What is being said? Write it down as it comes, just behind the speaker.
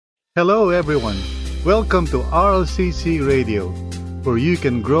Hello, everyone. Welcome to RLCC Radio, where you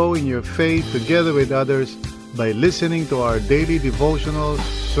can grow in your faith together with others by listening to our daily devotionals,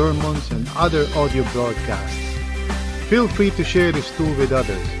 sermons, and other audio broadcasts. Feel free to share this tool with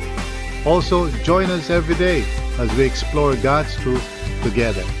others. Also, join us every day as we explore God's truth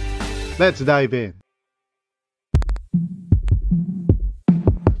together. Let's dive in.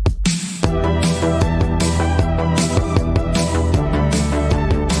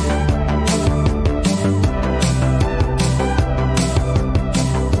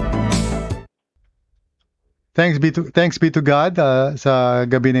 Thanks be to God sa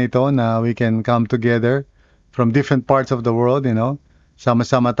gabi na ito na we can come together from different parts of the world,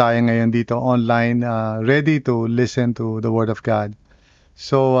 Sama-sama tayo ngayon dito online, ready to listen to the Word of God.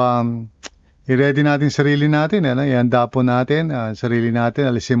 So, i-ready natin sarili natin, ihanda po natin, sarili natin,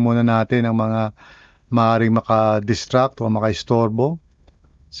 alisin muna natin ang mga maaaring maka-distract o maka-istorbo.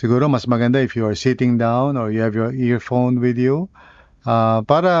 Siguro mas maganda if you are sitting down or you have your earphone with you,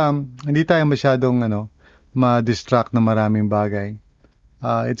 para hindi tayo masyadong, ma-distract ng maraming bagay.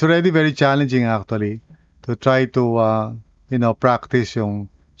 It's already very challenging actually to try to, practice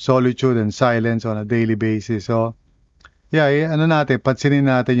yung solitude and silence on a daily basis. So, yeah, pansinin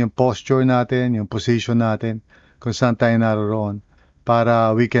natin yung posture natin, yung position natin, kung saan tayo naroon,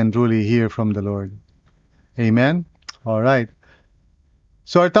 para we can truly hear from the Lord. Amen? All right.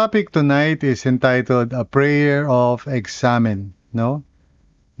 So our topic tonight is entitled A Prayer of Examine, no?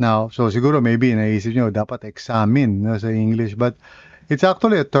 Now, so siguro maybe naisip nyo, dapat examine sa English, but it's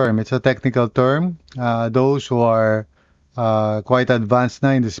actually a term. It's a technical term. Those who are quite advanced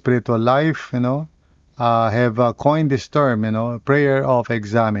na in the spiritual life, have coined this term, prayer of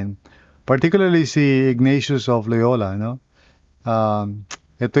examine. Particularly si Ignatius of Loyola,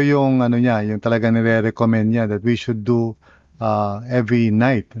 ito yung yung talagang nire-recommend niya that we should do every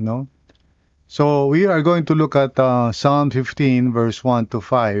night, So we are going to look at Psalm 15, verse 1 to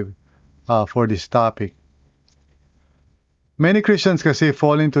 5 for this topic. Many Christians kasi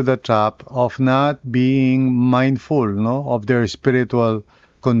fall into the trap of not being mindful, of their spiritual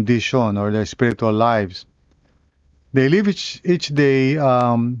condition or their spiritual lives. They live each day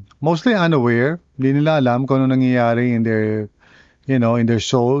mostly unaware. Hindi nila alam kung ano nangyayari in their, in their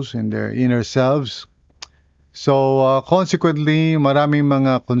souls, in their inner selves. So, consequently, maraming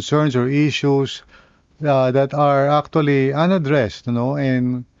mga concerns or issues that are actually unaddressed,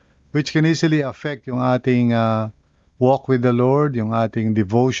 and which can easily affect yung ating walk with the Lord, yung ating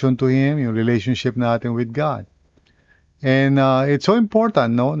devotion to Him, yung relationship natin with God. And it's so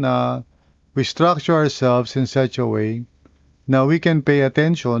important, na we structure ourselves in such a way na we can pay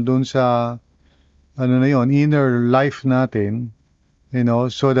attention dun sa, inner life natin,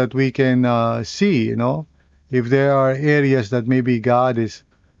 so that we can see, if there are areas that maybe God is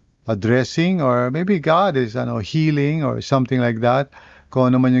addressing or maybe God is healing or something like that, kung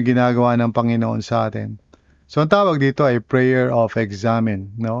ano man yung ginagawa ng Panginoon sa atin. So ang tawag dito ay prayer of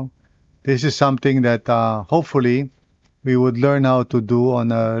examine, This is something that hopefully we would learn how to do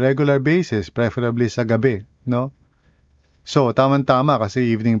on a regular basis, preferably sa gabi, So tama-tama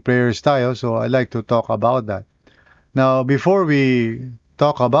kasi evening prayers tayo, so I like to talk about that. Now, before we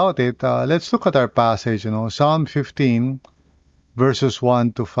talk about it, let's look at our passage, Psalm 15, verses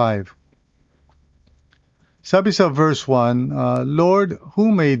 1 to 5. Sabi sa verse 1, Lord, who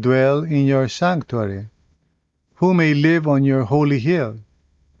may dwell in your sanctuary? Who may live on your holy hill?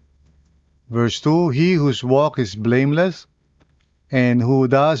 Verse 2, he whose walk is blameless, and who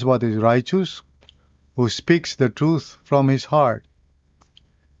does what is righteous, who speaks the truth from his heart.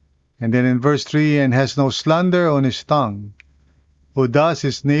 And then in verse 3, and has no slander on his tongue, who does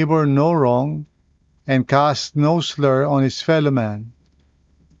his neighbor no wrong, and casts no slur on his fellow man,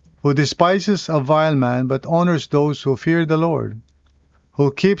 who despises a vile man, but honors those who fear the Lord,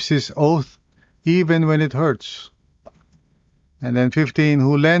 who keeps his oath even when it hurts. And then 15,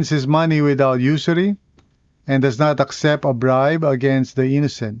 who lends his money without usury, and does not accept a bribe against the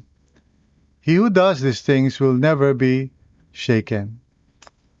innocent. He who does these things will never be shaken.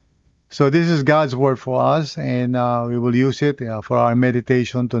 So this is God's word for us, and we will use it for our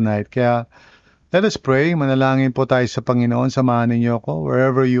meditation tonight. Kaya let us pray. Manalangin po tayo sa Panginoon. Samahan ninyo ako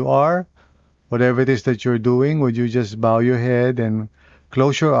wherever you are, whatever it is that you're doing. Would you just bow your head and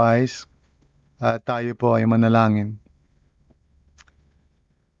close your eyes? Tayo po ay manalangin.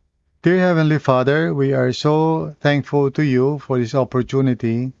 Dear Heavenly Father, we are so thankful to you for this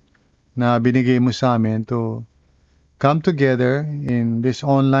opportunity na binigay mo sa amin to come together in this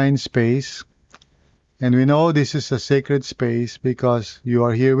online space. And we know this is a sacred space because you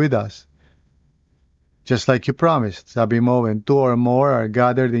are here with us. Just like you promised. Sabi mo, when two or more are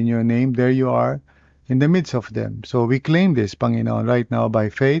gathered in your name, there you are in the midst of them. So we claim this, Panginoon, right now by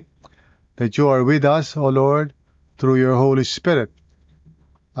faith, that you are with us, O Lord, through your Holy Spirit.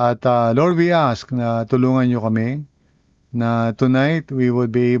 At Lord, we ask na tulungan niyo kami na tonight we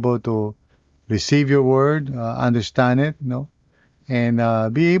would be able to receive your word, understand it, no, and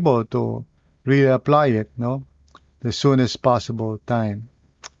be able to really apply it, no, the soonest possible time.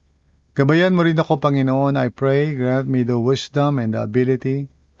 Gabayan mo rin ako, Panginoon, I pray, grant me the wisdom and the ability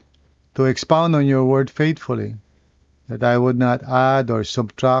to expound on your word faithfully, that I would not add or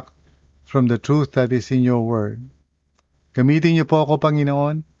subtract from the truth that is in your word. Gamitin niyo po ako,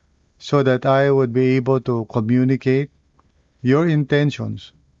 Panginoon, so that I would be able to communicate your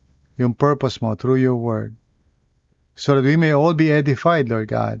intentions, yung purpose mo through your word, so that we may all be edified, Lord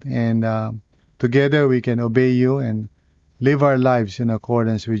God, and together we can obey you and live our lives in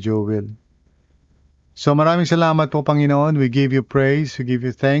accordance with your will. So maraming salamat po, Panginoon. We give you praise, we give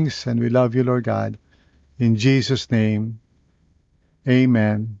you thanks, and we love you, Lord God. In Jesus' name,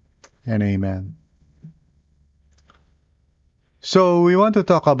 amen and amen. So we want to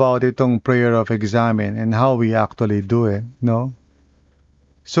talk about itong prayer of examine and how we actually do it, no?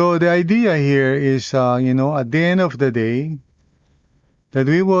 So the idea here is, at the end of the day, that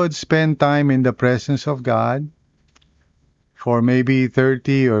we would spend time in the presence of God for maybe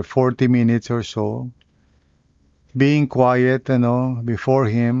 30 or 40 minutes or so, being quiet, before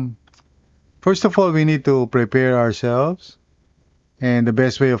Him. First of all, we need to prepare ourselves. And the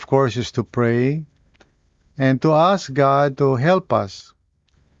best way, of course, is to pray and to ask God to help us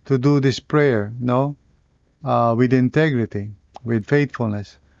to do this prayer, with integrity, with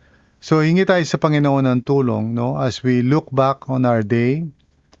faithfulness. So, hingi tayo sa Panginoon ng tulong, as we look back on our day,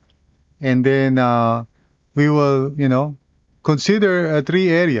 and then we will, consider 3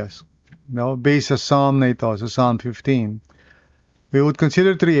 areas, based sa Psalm na ito, so Psalm 15. We would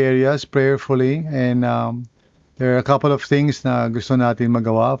consider 3 areas prayerfully, and there are a couple of things na gusto natin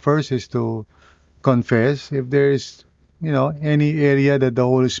magawa. First is to confess if there is, any area that the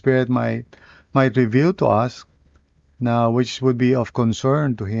Holy Spirit might reveal to us na which would be of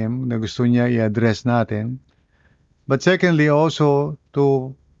concern to Him na gusto niya i-address natin. But secondly, also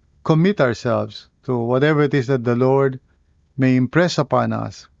to commit ourselves to whatever it is that the Lord may impress upon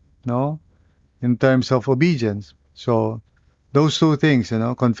us, in terms of obedience. So those 2 things,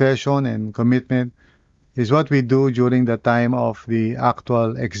 confession and commitment, is what we do during the time of the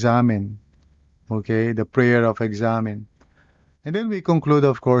actual examine. Okay, the prayer of examine. And then we conclude,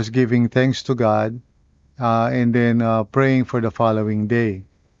 of course, giving thanks to God, and then praying for the following day.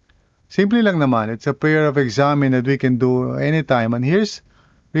 Simple lang naman. It's a prayer of examine that we can do anytime. And here's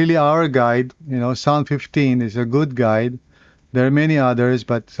really our guide. Psalm 15 is a good guide. There are many others,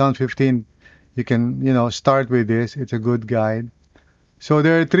 but Psalm 15, you can, start with this. It's a good guide. So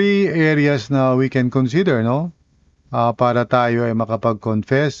there are 3 areas na we can consider, para tayo ay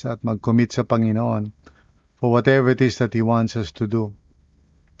makapag-confess at mag-commit sa Panginoon for whatever it is that He wants us to do.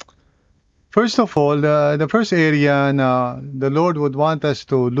 First of all, the first area na the Lord would want us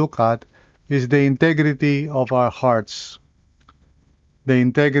to look at is the integrity of our hearts. The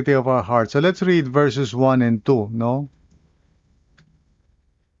integrity of our hearts. So let's read verses 1 and 2,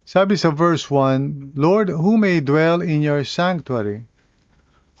 Sabi sa verse 1, Lord, who may dwell in your sanctuary?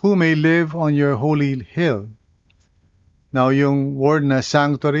 Who may live on your holy hill? Now, yung word na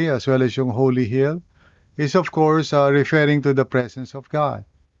sanctuary as well as yung holy hill is of course referring to the presence of God.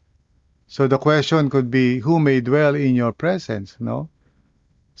 So the question could be, who may dwell in your presence,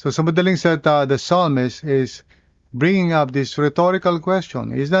 So sa madaling salita, the psalmist is bringing up this rhetorical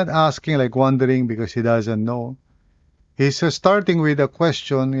question. He's not asking like wondering because he doesn't know. He's starting with a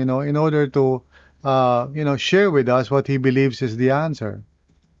question, in order to, share with us what he believes is the answer.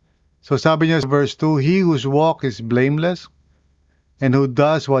 So sabi niya sa verse 2, He whose walk is blameless, and who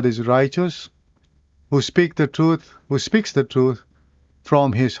does what is righteous, who speaks the truth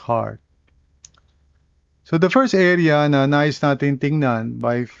from his heart. So the first area na nais natin tingnan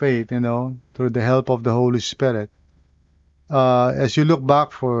by faith, through the help of the Holy Spirit, as you look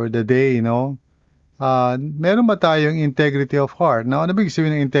back for the day, meron ba tayong integrity of heart? Now, ano ba ibig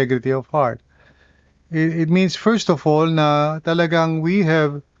sabihin ng integrity of heart? It means, first of all, na talagang we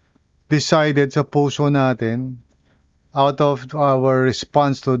have decided sa puso natin, out of our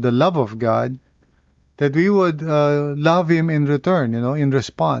response to the love of God, that we would love Him in return, in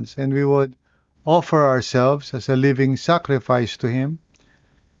response, and we would offer ourselves as a living sacrifice to Him.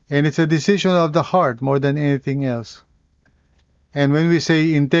 And it's a decision of the heart more than anything else. And when we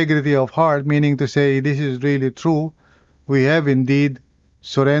say integrity of heart, meaning to say this is really true, we have indeed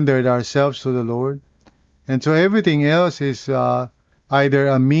surrendered ourselves to the Lord. And so everything else is either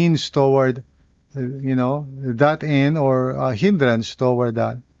a means toward, that end or a hindrance toward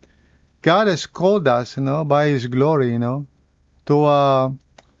that. God has called us, by His glory, to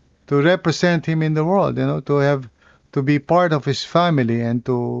represent Him in the world, to be part of His family and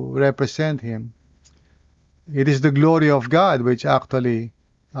to represent Him. It is the glory of God which actually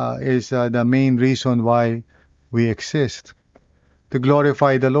is the main reason why we exist, to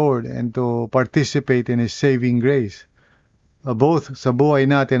glorify the Lord and to participate in His saving grace, both sa buhay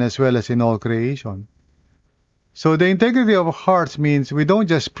natin as well as in all creation. So the integrity of hearts means we don't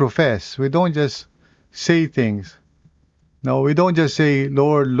just profess, we don't just say things. No, we don't just say,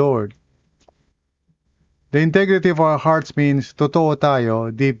 Lord, Lord. The integrity of our hearts means totoo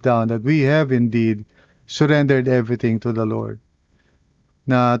tayo deep down that we have indeed surrendered everything to the Lord.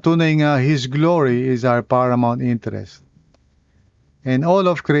 Na tunay nga His glory is our paramount interest. And all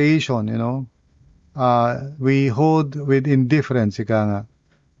of creation, we hold with indifference, ika nga.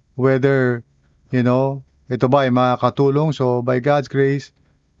 Whether, ito ba ay makakatulong, so by God's grace,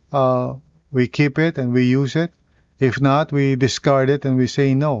 we keep it and we use it. If not, we discard it and we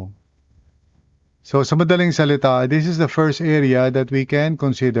say no. So sa madaling salita, this is the first area that we can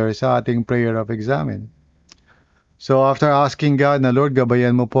consider sa ating prayer of examine. So after asking God na, Lord,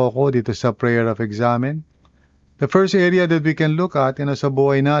 gabayan mo po ako dito sa prayer of examine, the first area that we can look at sa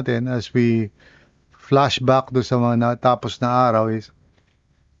buhay natin as we flash back do sa mga natapos na araw is,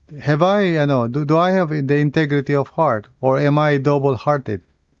 have I, do I have the integrity of heart or am I double-hearted?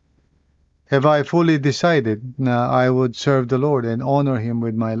 Have I fully decided na I would serve the Lord and honor Him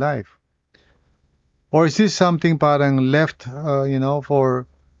with my life? Or is this something parang left, for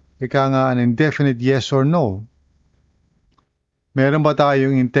an indefinite yes or no? Meron ba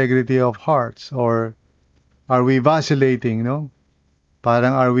tayong integrity of hearts? Or are we vacillating,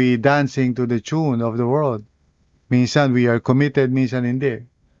 Parang are we dancing to the tune of the world? Minsan we are committed, minsan hindi.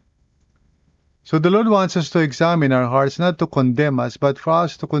 So the Lord wants us to examine our hearts, not to condemn us, but for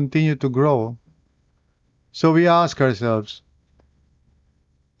us to continue to grow. So we ask ourselves,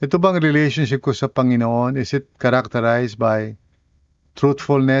 ito bang relationship ko sa Panginoon, is it characterized by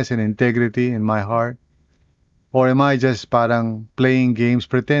truthfulness and integrity in my heart? Or am I just parang playing games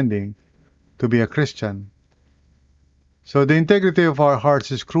pretending to be a Christian? So the integrity of our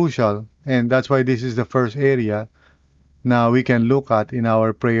hearts is crucial, and that's why this is the first area now we can look at in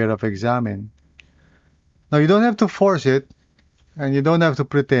our prayer of examine. Now you don't have to force it, and you don't have to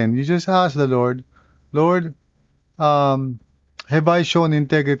pretend. You just ask the Lord, Lord, have I shown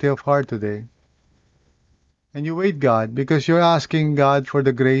integrity of heart today? And you wait God because you're asking God for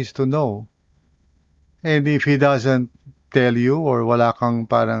the grace to know. And if He doesn't tell you or wala kang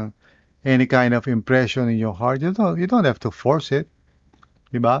parang any kind of impression in your heart, you don't have to force it.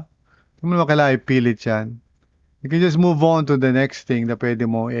 Diba? Hindi mo naman kailangan ipilit yan. You can just move on to the next thing na pwede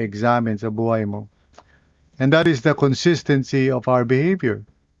mo i-examine sa buhay mo. And that is the consistency of our behavior.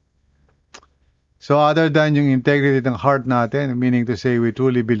 So other than yung integrity ng heart natin, meaning to say we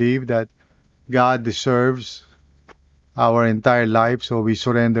truly believe that God deserves our entire life, so we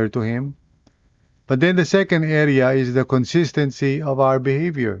surrender to Him. But then the second area is the consistency of our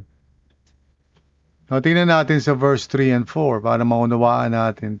behavior. Now, tingnan natin sa verse 3 and 4 para maunawaan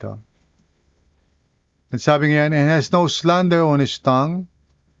natin to. And sabi nga, and has no slander on his tongue,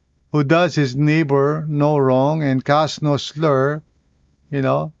 who does his neighbor no wrong and casts no slur,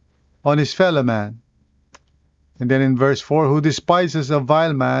 on his fellow man. And then in verse 4, who despises a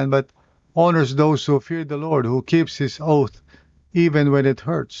vile man, but honors those who fear the Lord, who keeps his oath even when it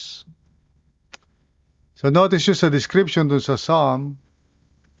hurts. So notice just a description dun sa Psalm,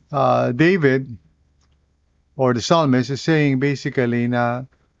 David, or the psalmist, is saying basically na,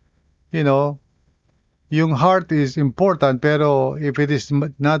 yung heart is important, pero if it is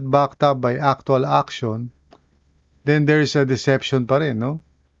not backed up by actual action, then there is a deception pa rin, no?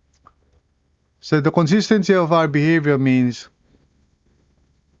 So the consistency of our behavior means,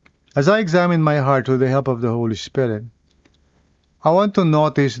 as I examine my heart with the help of the Holy Spirit, I want to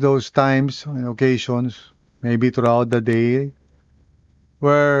notice those times and occasions, maybe throughout the day,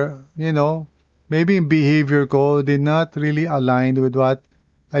 where, maybe behavior ko did not really align with what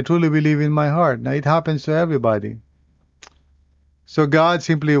I truly believe in my heart. Now, it happens to everybody. So God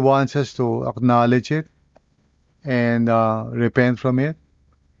simply wants us to acknowledge it and repent from it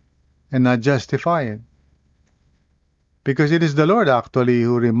and not justify it. Because it is the Lord actually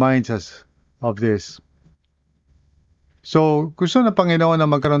who reminds us of this. So, gusto na Panginoon na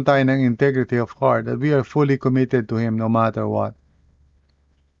magkaroon tayo ng integrity of heart, that we are fully committed to Him no matter what.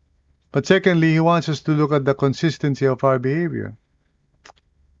 But secondly, He wants us to look at the consistency of our behavior.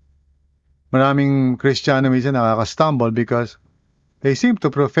 Maraming Kristiyano minsan nakaka-stumble because they seem to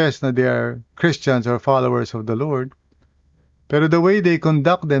profess na they are Christians or followers of the Lord. Pero the way they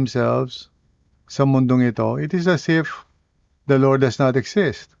conduct themselves sa mundong ito, it is as if the Lord does not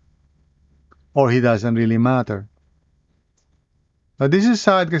exist or He doesn't really matter. Now, this is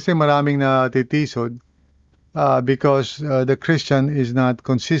sad kasi maraming natitisod because the Christian is not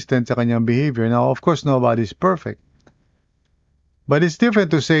consistent sa kanyang behavior. Now, of course, nobody is perfect. But it's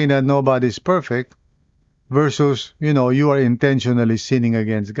different to say that nobody is perfect versus, you are intentionally sinning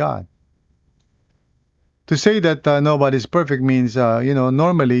against God. To say that nobody is perfect means,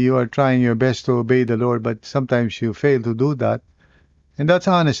 normally you are trying your best to obey the Lord, but sometimes you fail to do that. And that's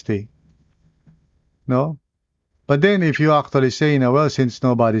honesty. No? But then if you actually say, well, since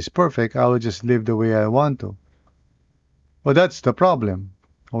nobody's perfect, I will just live the way I want to. Well, that's the problem.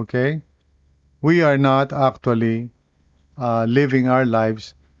 Okay? We are not actually living our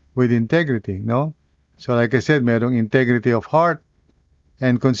lives with integrity, no? So like I said, merong integrity of heart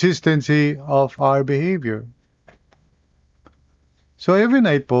and consistency of our behavior. So every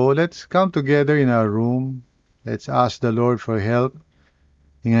night po, let's come together in our room. Let's ask the Lord for help.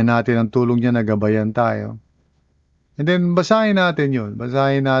 Hingan natin ang tulong niya na gabayan tayo. And then basahin natin yun.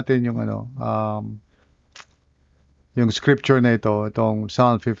 Basahin natin yung yung scripture na ito, itong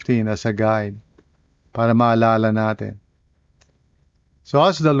Psalm 15 as a guide para maalala natin. So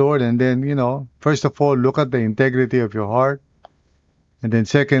ask the Lord and then, first of all, look at the integrity of your heart. And then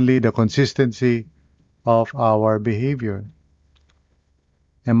secondly, the consistency of our behavior.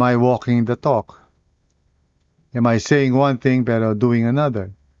 Am I walking the talk? Am I saying one thing pero doing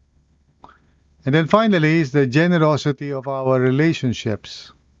another? And then finally is the generosity of our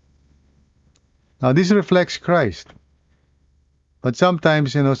relationships. Now this reflects Christ. But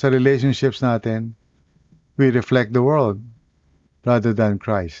sometimes, sa relationships natin, we reflect the world rather than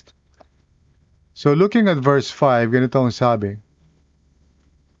Christ. So looking at verse 5, ganito ang sabi,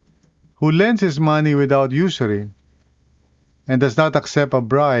 who lends his money without usury and does not accept a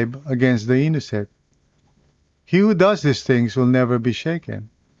bribe against the innocent. He who does these things will never be shaken.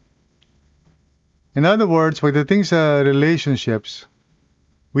 In other words, pagdating sa relationships,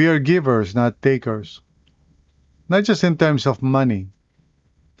 we are givers, not takers. Not just in terms of money,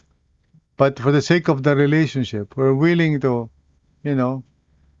 but for the sake of the relationship. We're willing to,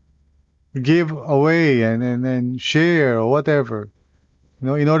 give away and share or whatever,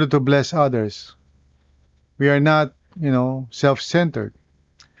 in order to bless others. We are not, self-centered.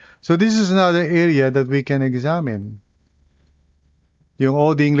 So this is another area that we can examine. Yung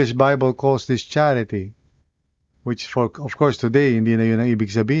Old English Bible calls this charity, which of course today, hindi na yun ang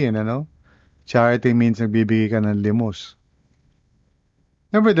ibig sabihin, Charity means nagbibigay ka ng limos.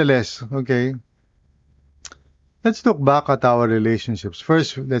 Nevertheless, okay, let's look back at our relationships.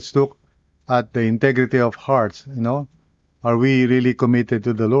 First, let's look at the integrity of hearts, Are we really committed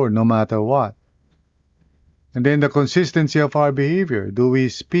to the Lord no matter what? And then the consistency of our behavior. Do we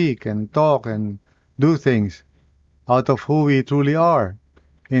speak and talk and do things out of who we truly are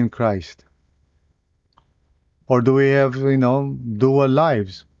in Christ? Or do we have, dual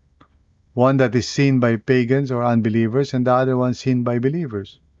lives? One that is seen by pagans or unbelievers and the other one seen by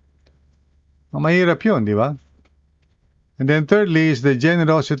believers. Mahirap yun, di ba? And then thirdly is the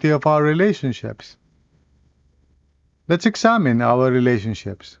generosity of our relationships. Let's examine our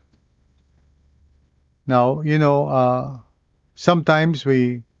relationships. Now, sometimes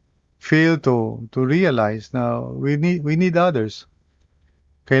we fail to realize na we need others.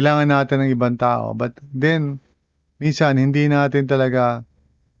 Kailangan natin ng ibang tao. But then, minsan, hindi natin talaga,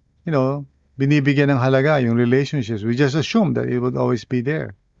 binibigyan ng halaga yung relationships. We just assume that it would always be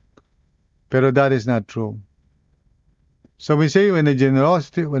there. Pero that is not true. So we say when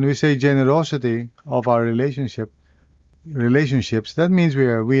we say generosity of our relationships, that means we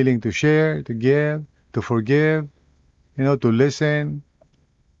are willing to share, to give, to forgive, to listen.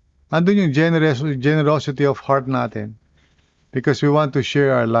 Andun yung generosity of heart natin because we want to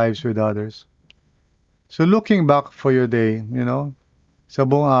share our lives with others. So looking back for your day, sa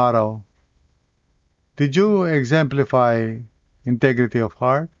buong araw, did you exemplify integrity of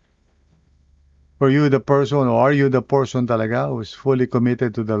heart? Were you the person or are you the person talaga who is fully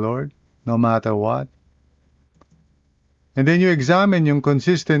committed to the Lord no matter what? And then you examine yung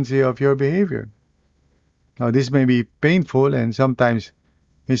consistency of your behavior. Now, this may be painful and sometimes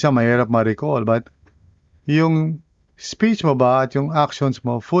minsan mahirap ma-recall, but yung speech mo ba at yung actions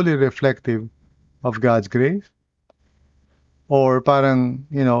mo fully reflective of God's grace? Or parang,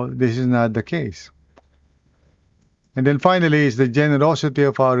 this is not the case. And then finally is the generosity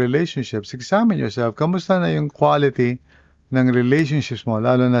of our relationships. Examine yourself. Kamusta na yung quality ng relationships mo,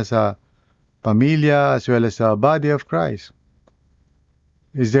 lalo na sa pamilya, as well as the body of Christ?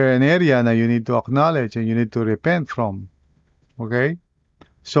 Is there an area that you need to acknowledge and you need to repent from? Okay?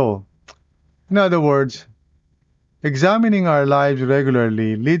 So, in other words, examining our lives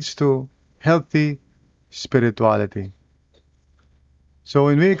regularly leads to healthy spirituality. So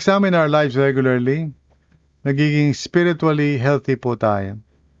when we examine our lives regularly, nagiging spiritually healthy po tayo.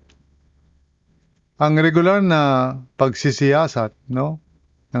 Ang regular na pagsisiyasat, no,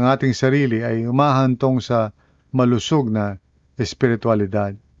 ng ating sarili ay umahantong sa malusog na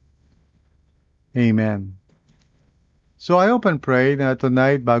espiritualidad. Amen. So I hope and pray na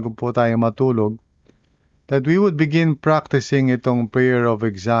tonight, bago po tayo matulog, that we would begin practicing itong prayer of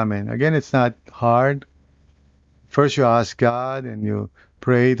examine. Again, it's not hard. First, you ask God and you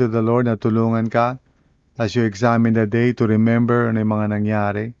pray to the Lord na tulungan ka as you examine the day to remember ano yung mga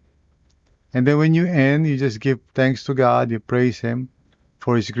nangyari. And then when you end, you just give thanks to God, you praise Him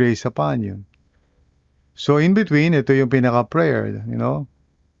for His grace upon you. So in between, ito yung pinaka-prayer, you know.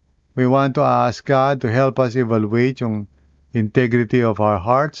 We want to ask God to help us evaluate yung integrity of our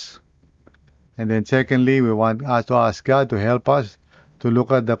hearts. And then secondly, we want us to ask God to help us to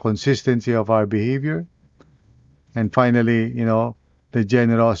look at the consistency of our behavior. And finally, you know, the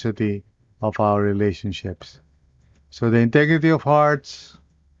generosity of our relationships. So the integrity of our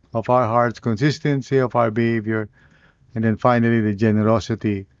hearts, consistency of our behavior, and then finally the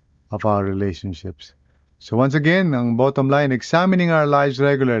generosity of our relationships. So once again, ang bottom line, examining our lives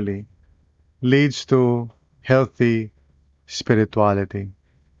regularly leads to healthy spirituality.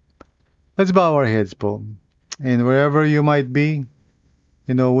 Let's bow our heads po. And wherever you might be,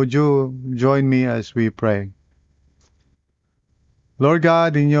 you know, would you join me as we pray? Lord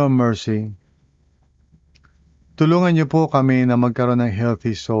God, in your mercy, tulungan niyo po kami na magkaroon ng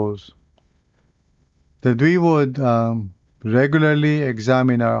healthy souls. That we would regularly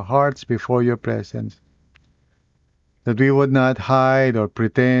examine our hearts before your presence. That we would not hide or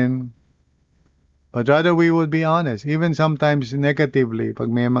pretend, but rather we would be honest, even sometimes negatively, pag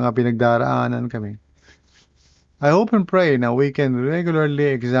may mga pinagdaraanan kami. I hope and pray na we can regularly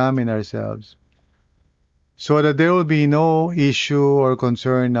examine ourselves so that there will be no issue or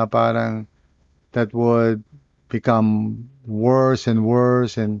concern na parang that would become worse and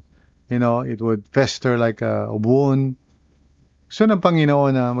worse and, you know, it would fester like a wound. So ng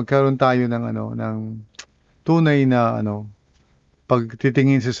Panginoon na magkaroon tayo ng tunay na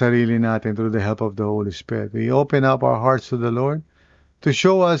pagtitingin sa sarili natin through the help of the Holy Spirit. We open up our hearts to the Lord to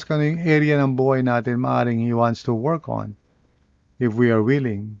show us kung yung area ng buhay natin maaring He wants to work on if we are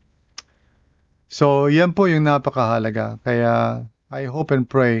willing. So, yan po yung napakahalaga. Kaya, I hope and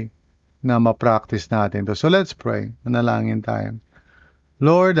pray na ma-practice natin to. So, let's pray. Manalangin tayo.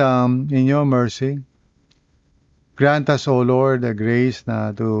 Lord, in your mercy, grant us, O Lord, the grace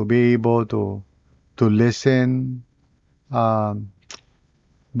na to be able to listen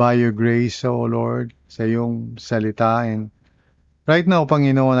by your grace, O Lord, sa iyong salita. And right now,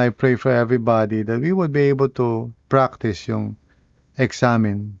 Panginoon, I pray for everybody that we would be able to practice yung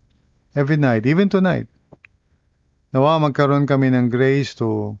examine every night, even tonight. Nawa magkaroon kami ng grace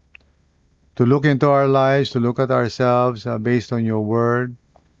to look into our lives, to look at ourselves based on your word.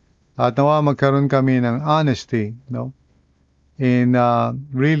 At nawa magkaroon kami ng honesty, no? In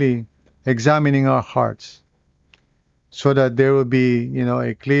really examining our hearts so that there will be, you know,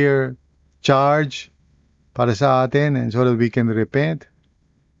 a clear charge para sa atin and so that we can repent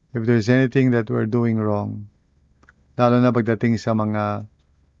if there's anything that we're doing wrong. Lalo na pagdating sa mga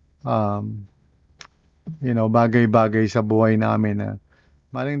you know, bagay-bagay sa buhay namin na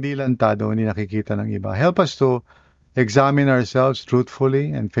maring di lantado, hindi nakikita ng iba. Help us to examine ourselves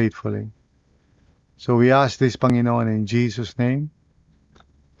truthfully and faithfully. So we ask this, Panginoon, in Jesus' name.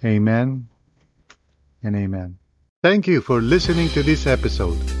 Amen and amen. Thank you for listening to this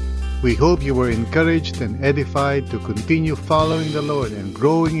episode. We hope you were encouraged and edified to continue following the Lord and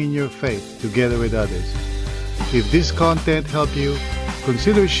growing in your faith together with others. If this content helped you,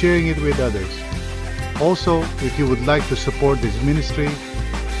 consider sharing it with others. Also, if you would like to support this ministry,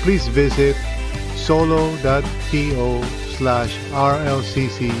 please visit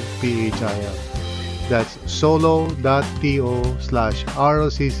solo.to/RLCCPHIL. That's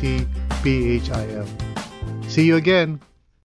solo.to/RLCCPHIL. See you again.